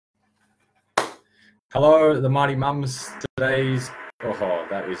Hello, the Mighty Mums. That is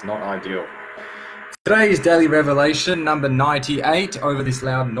not ideal. Today's daily revelation, number 98, over this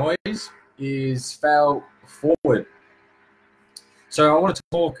loud noise, is fail forward. So I want to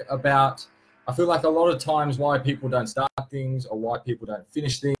talk about, I feel like a lot of times why people don't start things or why people don't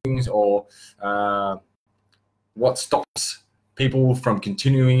finish things or what stops people from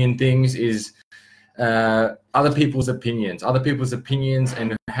continuing in things is other people's opinions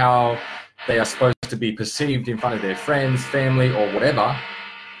and how they are supposed to be perceived in front of their friends, family, or whatever.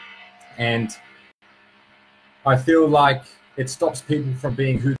 And I feel like it stops people from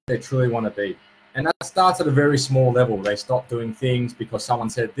being who they truly want to be. And that starts at a very small level. They stop doing things because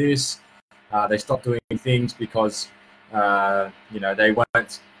someone said this. They stop doing things because, they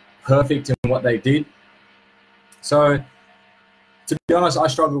weren't perfect in what they did. So to be honest, I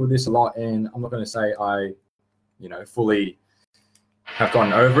struggle with this a lot, and I'm not going to say I, fully have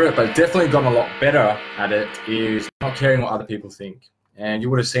gotten over it, but definitely gotten a lot better at it, is not caring what other people think. And you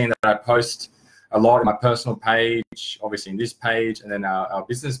would have seen that I post a lot on my personal page, obviously in this page, and then our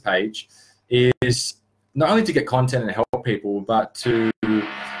business page, is not only to get content and help people, but to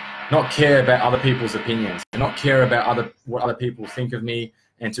not care about other people's opinions, and not care about what other people think of me,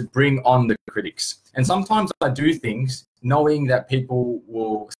 and to bring on the critics. And sometimes I do things knowing that people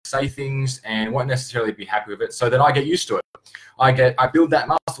will say things and won't necessarily be happy with it, so that I get used to it. I build that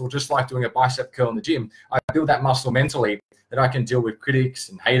muscle, just like doing a bicep curl in the gym. I build that muscle mentally that I can deal with critics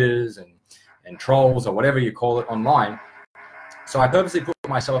and haters and trolls or whatever you call it online. So I purposely put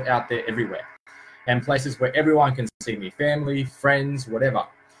myself out there everywhere, and places where everyone can see me, family, friends, whatever.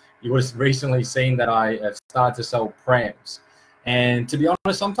 You would have recently seen that I have started to sell prams. And to be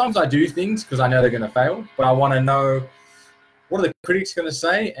honest, sometimes I do things because I know they're going to fail, but I want to know what are the critics going to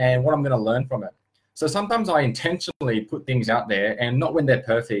say and what I'm going to learn from it. So sometimes I intentionally put things out there, and not when they're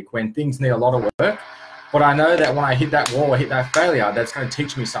perfect, when things need a lot of work, but I know that when I hit that wall or hit that failure, that's going to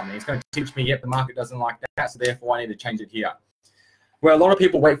teach me something. It's going to teach me, yep, the market doesn't like that, so therefore I need to change it here. Where a lot of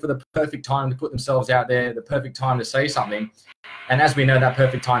people wait for the perfect time to put themselves out there, the perfect time to say something, and as we know, that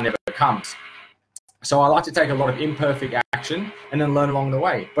perfect time never comes. So I like to take a lot of imperfect action and then learn along the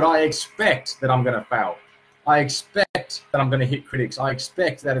way. But I expect that I'm going to fail. I expect that I'm going to hit critics. I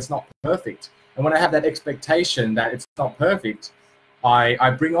expect that it's not perfect. And when I have that expectation that it's not perfect, I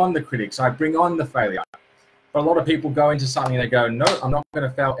bring on the critics. I bring on the failure. But a lot of people go into something and they go, no, I'm not going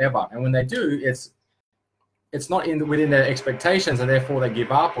to fail ever. And when they do, it's not within their expectations, and therefore they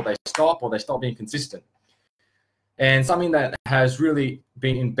give up or they stop being consistent. And something that has really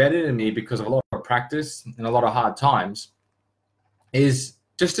been embedded in me because of a lot of practice and a lot of hard times is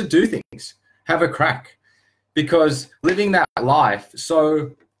just to do things, have a crack. Because living that life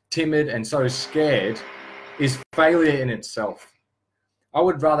so timid and so scared is failure in itself. I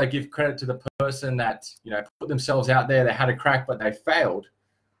would rather give credit to the person that, put themselves out there, they had a crack, but they failed,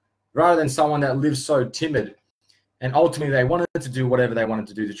 rather than someone that lives so timid. And ultimately, they wanted to do whatever they wanted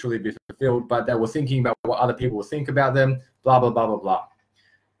to do to truly be fulfilled, but they were thinking about what other people would think about them, blah, blah, blah, blah, blah.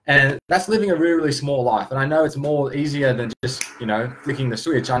 And that's living a really, really small life. And I know it's more easier than just, flicking the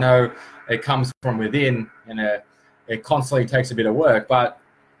switch. I know it comes from within, and it constantly takes a bit of work, but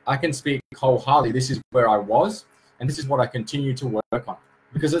I can speak wholeheartedly. This is where I was, and this is what I continue to work on.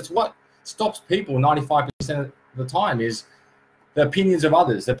 Because it's what stops people 95% of the time is the opinions of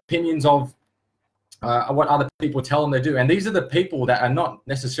others, the opinions of what other people tell them to do. And these are the people that are not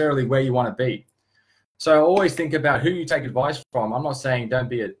necessarily where you want to be. So always think about who you take advice from. I'm not saying don't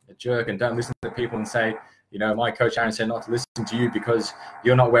be a jerk and don't listen to people and say, my coach Aaron said not to listen to you because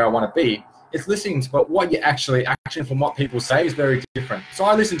you're not where I want to be. It's listening, but what you actually action from what people say is very different. So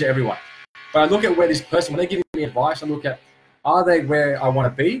I listen to everyone, but I look at where this person, when they're giving me advice, I look at, are they where I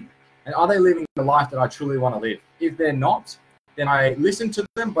want to be? And are they living the life that I truly want to live? If they're not, then I listen to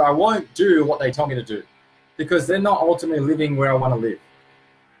them, but I won't do what they tell me to do, because they're not ultimately living where I want to live.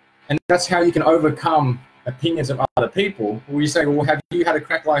 And that's how you can overcome opinions of other people. Well, you say, well, have you had a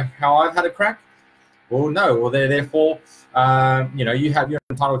crack like how I've had a crack? Well, no. Well, therefore, you're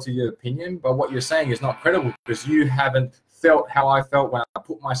entitled to your opinion, but what you're saying is not credible because you haven't felt how I felt when I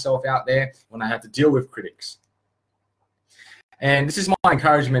put myself out there, when I had to deal with critics. And this is my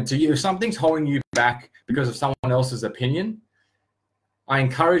encouragement to you. If something's holding you back because of someone else's opinion, I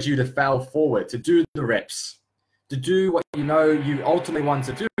encourage you to fail forward, to do the reps, to do what you ultimately want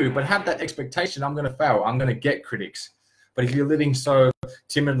to do, but have that expectation, I'm going to fail, I'm going to get critics. But if you're living so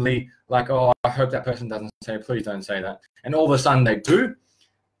timidly, like, oh, I hope that person doesn't say, please don't say that, and all of a sudden they do,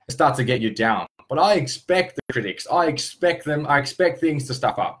 it starts to get you down. But I expect the critics, I expect things to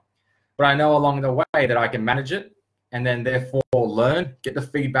stuff up. But I know along the way that I can manage it, and then therefore learn, get the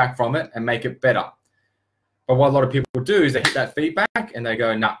feedback from it, and make it better. But what a lot of people do is they hit that feedback and they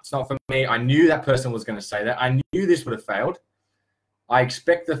go, nah, it's not for me. I knew that person was going to say that. I knew this would have failed. I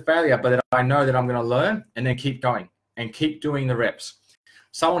expect the failure, but I know that I'm going to learn, and then keep going and keep doing the reps.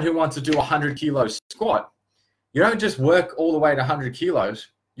 Someone who wants to do 100 kilos squat, you don't just work all the way to 100 kilos.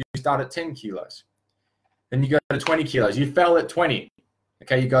 You start at 10 kilos. Then you go to 20 kilos. You fail at 20.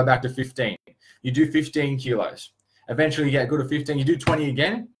 Okay, you go back to 15. You do 15 kilos. Eventually you get good at 15. You do 20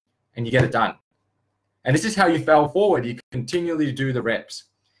 again, and you get it done. And this is how you fail forward. You continually do the reps.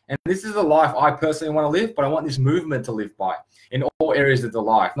 And this is the life I personally want to live, but I want this movement to live by in all areas of the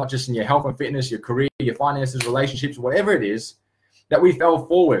life, not just in your health and fitness, your career, your finances, relationships, whatever it is, that we fail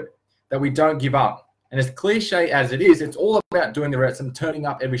forward, that we don't give up. And as cliche as it is, it's all about doing the reps and turning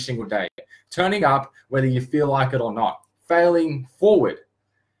up every single day. Turning up whether you feel like it or not. Failing forward.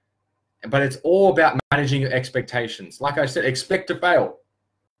 But it's all about managing your expectations. Like I said, expect to fail.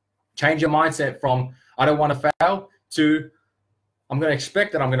 Change your mindset from I don't want to fail to I'm going to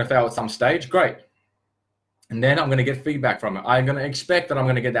expect that I'm going to fail at some stage. Great. And then I'm going to get feedback from it. I'm going to expect that I'm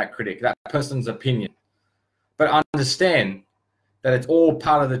going to get that critic, that person's opinion. But understand that it's all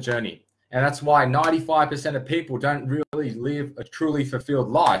part of the journey. And that's why 95% of people don't really live a truly fulfilled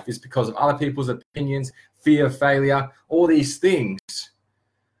life, is because of other people's opinions, fear of failure, all these things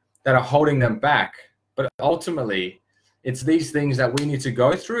that are holding them back. But ultimately, it's these things that we need to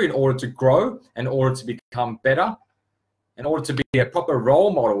go through in order to grow, in order to become better, in order to be a proper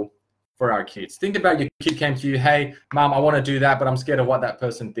role model for our kids. Think about your kid came to you, hey, mom, I want to do that, but I'm scared of what that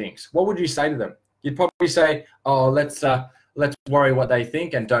person thinks. What would you say to them? You'd probably say, oh, let's worry what they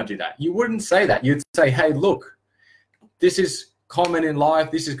think and don't do that. You wouldn't say that. You'd say, hey, look, this is common in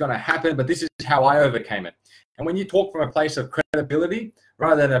life. This is going to happen, but this is how I overcame it. And when you talk from a place of credibility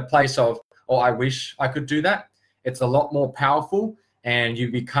rather than a place of, oh, I wish I could do that, it's a lot more powerful, and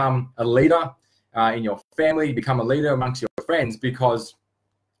you become a leader in your family, you become a leader amongst your friends, because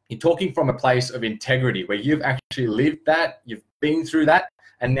you're talking from a place of integrity where you've actually lived that, you've been through that,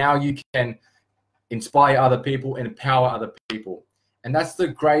 and now you can inspire other people and empower other people. And that's the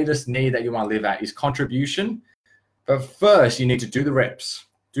greatest need that you want to live at, is contribution. But first, you need to do the reps.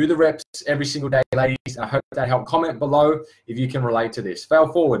 Do the reps every single day, ladies. I hope that helped. Comment below if you can relate to this.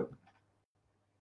 Fail forward.